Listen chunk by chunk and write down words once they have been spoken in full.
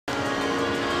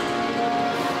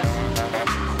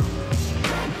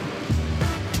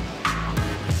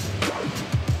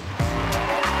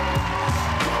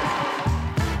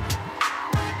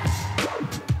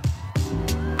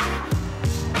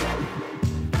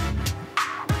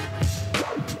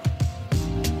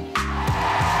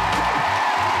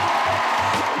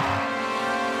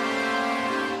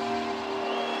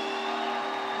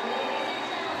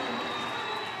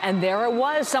And there it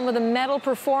was, some of the medal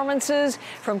performances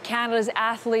from Canada's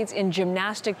athletes in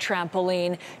gymnastic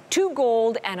trampoline. 2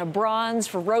 gold and a bronze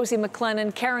for Rosie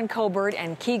Maclennan, Karen Cockburn,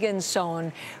 and Keegan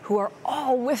Soehn, who are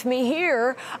all with me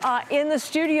here in the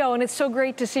studio. And it's so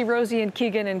great to see Rosie and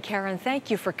Keegan and Karen. Thank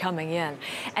you for coming in.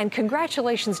 And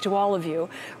congratulations to all of you.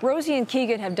 Rosie and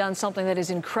Keegan have done something that is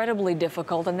incredibly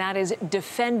difficult, and that is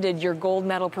defended your gold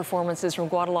medal performances from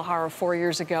Guadalajara 4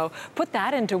 years ago. Put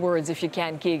that into words if you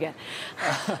can, Keegan.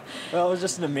 Well, it was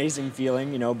just an amazing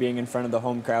feeling, you know, being in front of the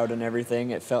home crowd and everything.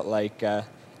 It felt like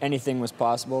anything was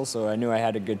possible, so I knew I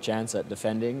had a good chance at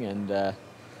defending, and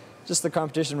just the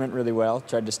competition went really well.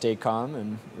 Tried to stay calm,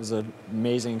 and it was an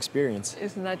amazing experience.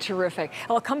 Isn't that terrific?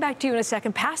 I'll come back to you in a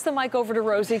second. Pass the mic over to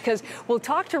Rosie, because we'll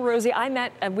talk to Rosie.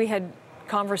 We had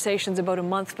conversations about a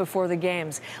month before the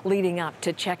games leading up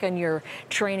to check on your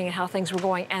training and how things were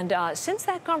going. And since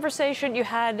that conversation, you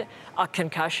had a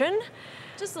concussion.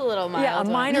 Just a little mild. Yeah, a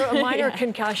minor yeah.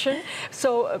 concussion.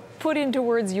 So put into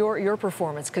words your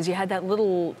performance, because you had that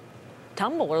little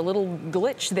tumble or little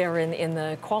glitch there in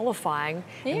the qualifying,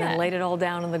 and then laid it all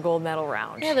down in the gold medal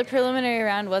round. Yeah, the preliminary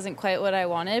round wasn't quite what I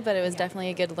wanted, but it was definitely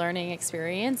a good learning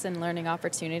experience and learning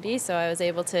opportunity. So I was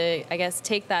able to, I guess,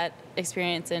 take that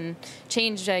experience and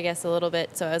change, I guess, a little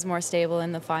bit, so I was more stable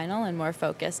in the final and more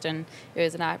focused, and it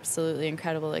was an absolutely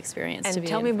incredible experience to be in. And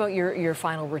tell me about your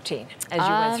final routine as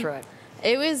you went through it.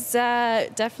 It was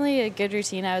definitely a good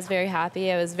routine. I was very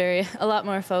happy. I was a lot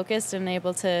more focused and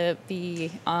able to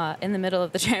be in the middle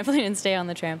of the trampoline and stay on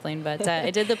the trampoline. But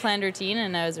I did the planned routine,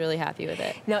 and I was really happy with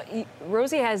it. Now,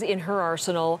 Rosie has in her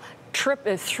arsenal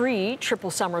 3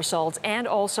 triple somersaults and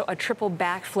also a triple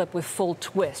backflip with full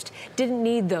twist. Didn't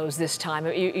need those this time.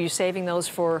 Are you saving those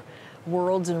for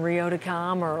Worlds in Rio to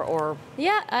come, or?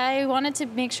 Yeah, I wanted to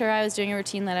make sure I was doing a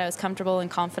routine that I was comfortable and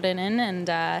confident in, and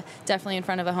definitely in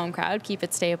front of a home crowd, keep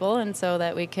it stable, and so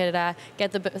that we could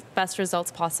get the best results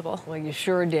possible. Well, you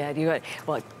sure did. You had,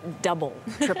 well, double,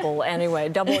 triple,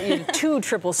 anyway, you had 2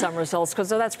 triple somersaults, because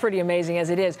that's pretty amazing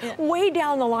as it is. Yeah. Way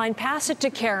down the line, pass it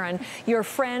to Karen, your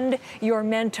friend, your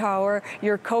mentor,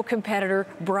 your co-competitor,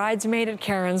 bridesmaid at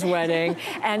Karen's wedding,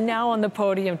 and now on the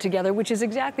podium together, which is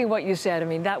exactly what you said. I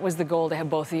mean, that was the goal to have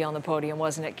both of you on the podium,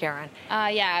 wasn't it, Karen?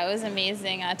 Yeah, it was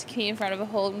amazing to compete in front of a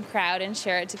home crowd and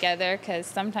share it together, because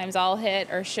sometimes I'll hit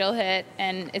or she'll hit,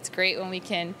 and it's great when we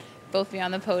can both be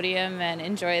on the podium and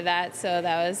enjoy that. So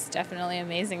that was definitely an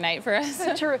amazing night for us.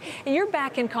 And you're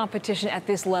back in competition at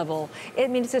this level. I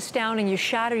mean, it's astounding. You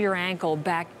shattered your ankle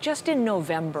back just in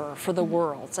November for the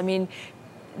Worlds. I mean,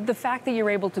 the fact that you're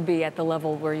able to be at the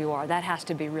level where you are, that has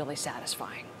to be really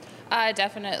satisfying.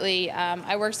 Definitely.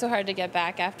 I worked so hard to get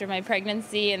back after my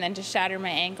pregnancy, and then to shatter my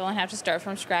ankle and have to start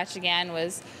from scratch again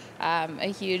was a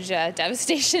huge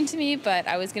devastation to me, but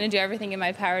I was going to do everything in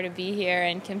my power to be here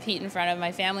and compete in front of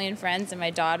my family and friends and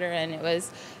my daughter, and it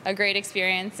was a great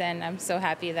experience, and I'm so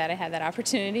happy that I had that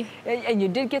opportunity. And you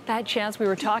did get that chance. We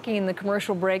were talking in the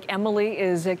commercial break. Emily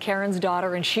is Karen's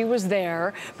daughter, and she was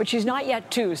there, but she's not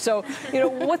yet 2. So, you know,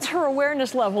 what's her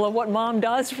awareness level of what mom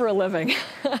does for a living?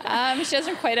 She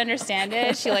doesn't quite understand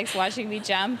it. She likes watching me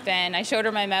jump, and I showed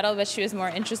her my medal, but she was more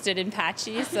interested in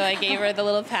Patchy, so I gave her the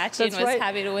little Patchy and was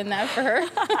happy to win that for her.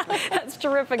 That's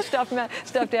terrific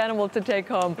stuffed animal to take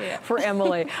home for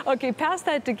Emily. Okay, pass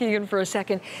that to Keegan for a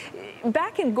second.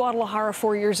 Back in Guadalajara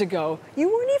 4 years ago, you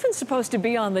weren't even supposed to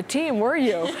be on the team, were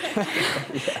you?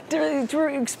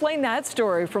 Explain that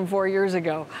story from 4 years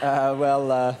ago.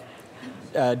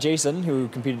 Jason, who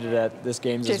competed at this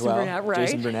games as well. Burnett, right?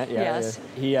 Jason Burnett, yeah. Yes.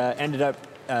 He ended up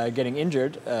getting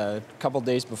injured a couple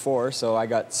days before, so I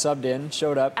got subbed in,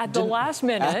 showed up. At the last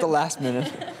minute. At the last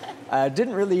minute. I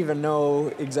didn't really even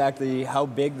know exactly how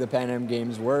big the Pan Am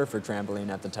Games were for trampoline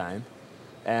at the time.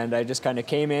 And I just kind of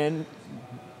came in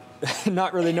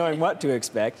not really knowing what to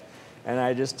expect. And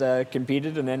I just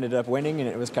competed and ended up winning, and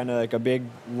it was kind of like a big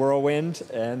whirlwind,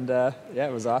 and yeah,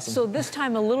 it was awesome. So this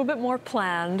time a little bit more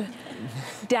planned.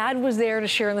 Dad was there to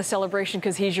share in the celebration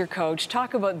because he's your coach.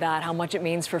 Talk about that, how much it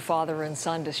means for father and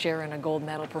son to share in a gold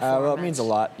medal performance. Well, it means a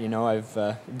lot. You know, I've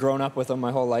grown up with him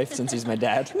my whole life since he's my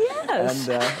dad. Yes.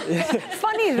 And,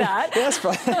 funny that. Yes,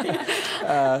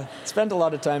 funny. Spent a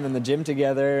lot of time in the gym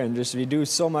together, and just we do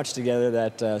so much together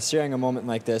that sharing a moment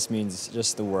like this means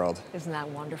just the world. Isn't that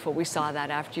wonderful? We saw that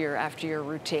after your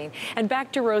routine. And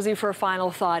back to Rosie for a final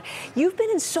thought. You've been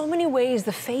in so many ways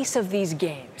the face of these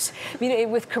games. I mean,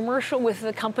 with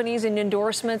the companies and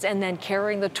endorsements, and then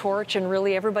carrying the torch, and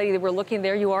really everybody that were looking,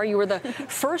 there you are. You were the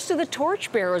first of the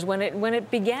torch bearers when it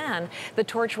began, the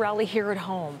torch rally here at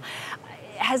home.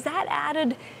 Has that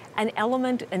added an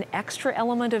extra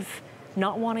element of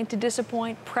not wanting to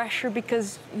disappoint, pressure,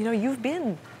 because, you know, you've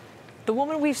been the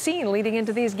woman we've seen leading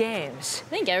into these games? I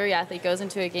think every athlete goes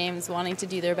into a games wanting to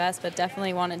do their best, but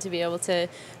definitely wanted to be able to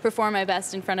perform my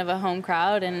best in front of a home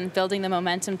crowd, and building the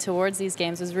momentum towards these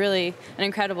games was really an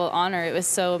incredible honor. It was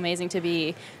so amazing to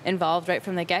be involved right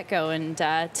from the get-go, and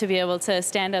to be able to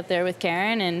stand up there with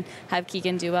Karen and have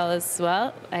Keegan do well as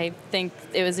well. I think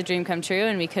it was a dream come true,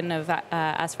 and we couldn't have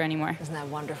asked for any more. Isn't that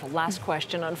wonderful? Last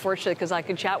question, unfortunately, because I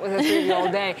could chat with the three of you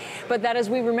all day, but that is,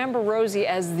 we remember Rosie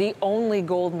as the only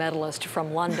gold medalist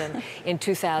from London in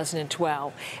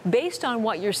 2012. Based on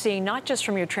what you're seeing, not just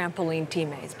from your trampoline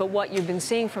teammates, but what you've been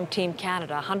seeing from Team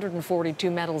Canada,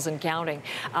 142 medals and counting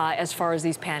as far as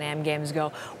these Pan Am Games go,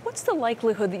 what's the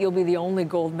likelihood that you'll be the only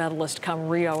gold medalist come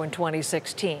Rio in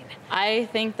 2016? I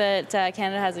think that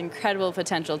Canada has incredible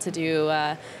potential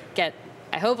to get,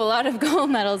 I hope, a lot of gold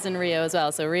medals in Rio as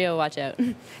well. So Rio, watch out.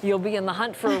 You'll be in the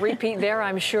hunt for a repeat there,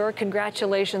 I'm sure.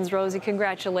 Congratulations, Rosie.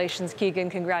 Congratulations, Keegan.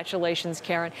 Congratulations,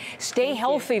 Karen. Stay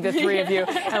healthy, the three of you,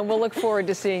 and we'll look forward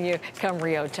to seeing you come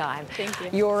Rio time.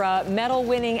 Thank you. Your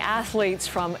medal-winning athletes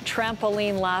from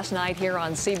trampoline last night here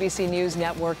on CBC News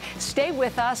Network. Stay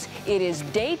with us. It is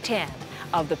day 10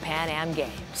 of the Pan Am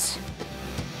Games.